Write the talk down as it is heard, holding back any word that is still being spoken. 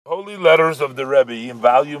Holy Letters of the Rebbe in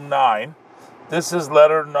volume 9. This is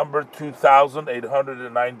letter number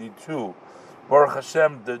 2892. Baruch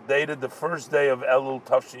Hashem, dated the first day of Elul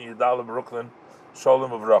Tafshin Yudala, Brooklyn,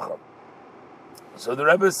 Sholem of Racha. So the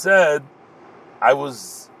Rebbe said, I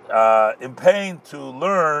was in pain to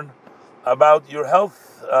learn about your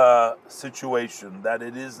health situation, that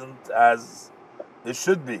it isn't as it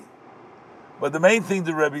should be. But the main thing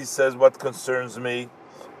the Rebbe says, what concerns me,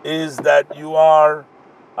 is that you are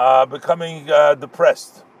becoming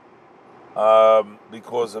depressed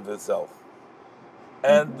because of itself.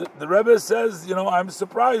 And the Rebbe says, I'm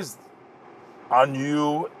surprised on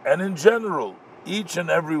you and in general, each and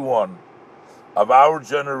every one of our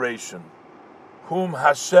generation, whom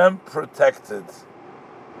Hashem protected,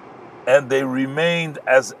 and they remained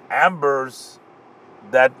as embers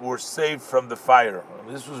that were saved from the fire.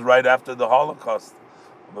 This was right after the Holocaust,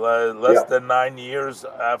 less than 9 years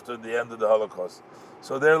after the end of the Holocaust.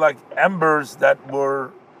 So they're like embers that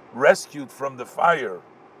were rescued from the fire.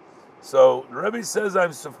 So the Rebbe says,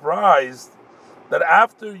 I'm surprised that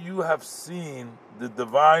after you have seen the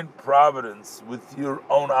divine providence with your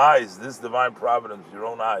own eyes, this divine providence with your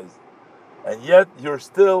own eyes, and yet you're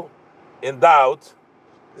still in doubt.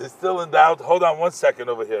 It's still in doubt. Hold on 1 second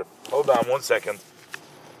over here. Hold on 1 second.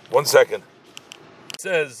 1 second. It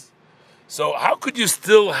says, so how could you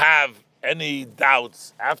still have any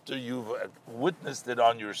doubts after you've witnessed it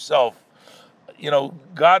on yourself?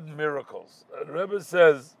 God miracles. The Rebbe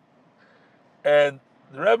says,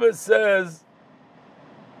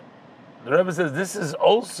 this is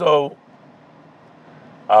also,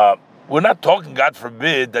 we're not talking, God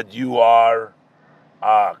forbid, that you are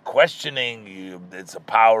questioning you. It's a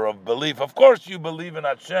power of belief. Of course you believe in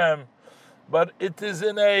Hashem, but it is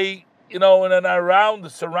in a, in an around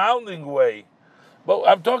the surrounding way. But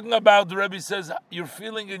I'm talking about, the Rebbe says, you're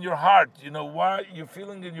feeling in your heart. Why you're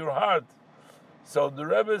feeling in your heart? So the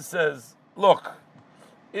Rebbe says, look,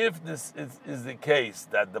 if this is the case,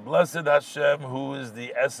 that the blessed Hashem, who is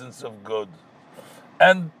the essence of good,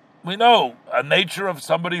 and we know a nature of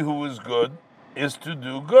somebody who is good is to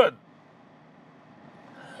do good.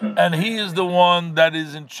 And he is the one that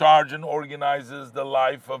is in charge and organizes the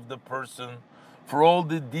life of the person for all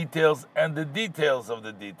the details and the details of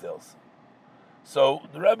the details. So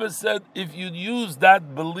the Rebbe said, if you use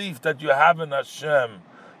that belief that you have in Hashem,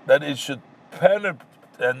 that it should penetrate,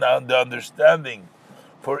 and the understanding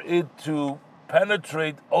for it to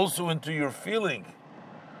penetrate also into your feeling.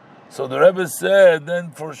 So the Rebbe said, then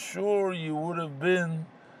for sure you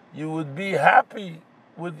would be happy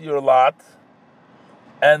with your lot.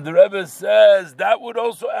 And the Rebbe says that would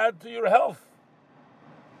also add to your health.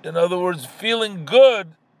 In other words, feeling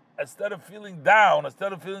good, instead of feeling down,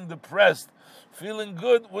 instead of feeling depressed, feeling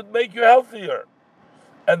good would make you healthier.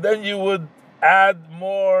 And then you would add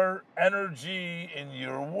more energy in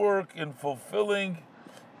your work, in fulfilling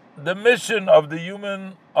the mission of the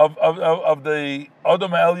human, of the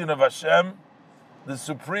Adam Elyon of Hashem, the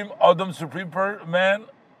supreme Adam, supreme man,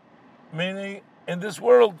 meaning in this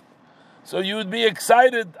world. So you would be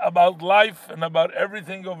excited about life and about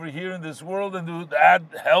everything over here in this world, and it would add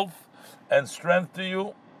health and strength to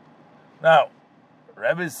you. Now,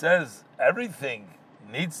 Rebbe says everything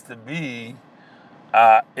needs to be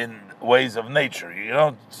in ways of nature. You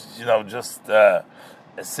don't, just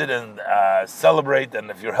sit and celebrate,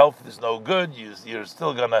 and if your health is no good, you're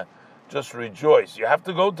still gonna just rejoice. You have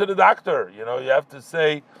to go to the doctor. You have to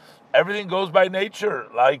say everything goes by nature,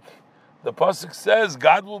 like the pasuk says,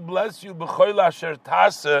 God will bless you b'choil asher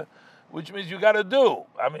taseh, which means you got to do.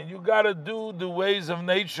 You got to do the ways of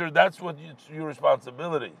nature. That's what it's your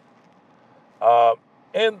responsibility.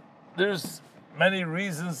 And there's many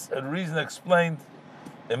reasons, and reason explained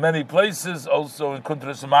in many places, also in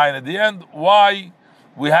Kuntras Mayin at the end, why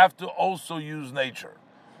we have to also use nature.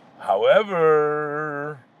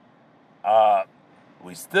 However,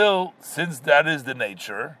 we still, since that is the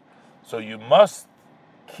nature, so you must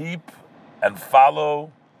keep and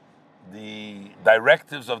follow the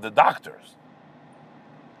directives of the doctors.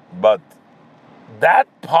 But that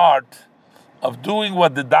part of doing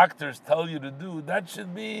what the doctors tell you to do, that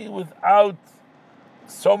should be without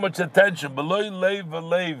so much attention. Beloy leiv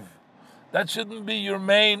v'leiv. That shouldn't be your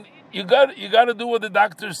main. You got to do what the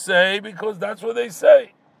doctors say because that's what they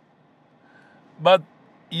say. But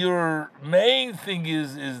your main thing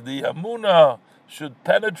is the Amunah should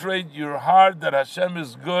penetrate your heart that Hashem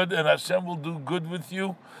is good and Hashem will do good with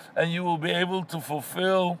you, and you will be able to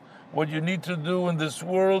fulfill what you need to do in this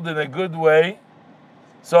world in a good way.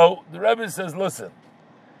 So the Rebbe says, listen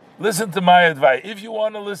to my advice. If you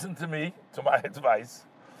want to listen to me, to my advice,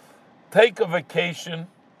 take a vacation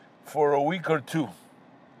for a week or two.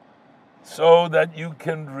 so that you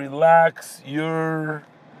can relax your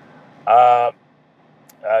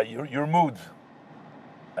mood.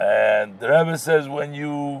 And the Rebbe says when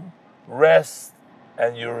you rest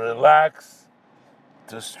and you relax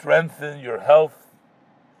to strengthen your health,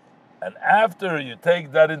 and after you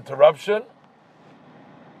take that interruption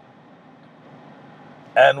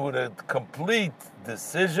and with a complete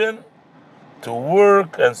decision to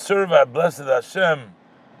work and serve our blessed Hashem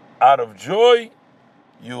out of joy,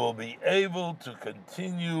 you will be able to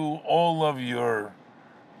continue all of your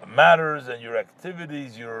matters and your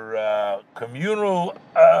activities, your communal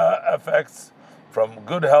effects from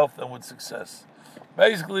good health and with success.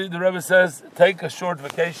 Basically, the Rebbe says, take a short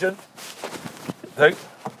vacation. Take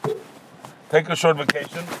a short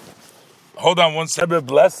vacation. Hold on one second. Rebbe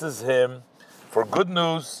blesses him for good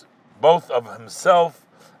news, both of himself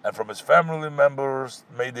and from his family members.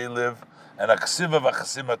 May they live and aksiva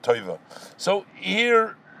v'chasima toiva. So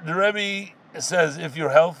here the Rebbe says, if your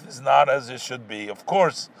health is not as it should be, of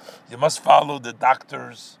course you must follow the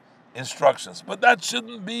doctor's instructions, but that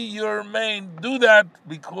shouldn't be your main. Do that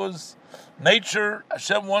because nature,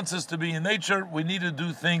 Hashem wants us to be in nature. We need to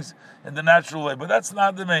do things in the natural way, but that's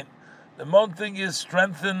not the main. The main thing is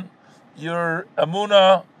strengthen your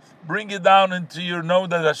emunah, bring it down into your know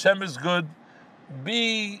that Hashem is good.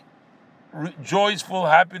 Be joyful,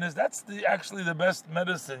 happiness. That's actually the best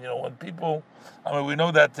medicine. When people, we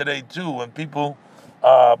know that today too. When people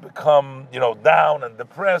become, down and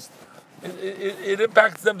depressed, it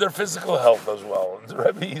impacts them, their physical health as well. And the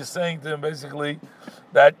Rebbe is saying to them basically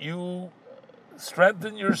that you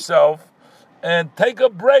strengthen yourself and take a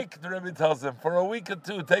break. The Rebbe tells them for a week or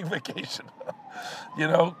two, take vacation.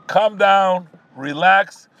 Calm down,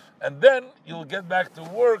 relax, and then you'll get back to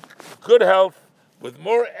work, good health, with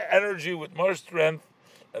more energy, with more strength,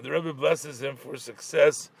 and the Rebbe blesses him for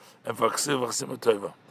success and for Ksiv Tova.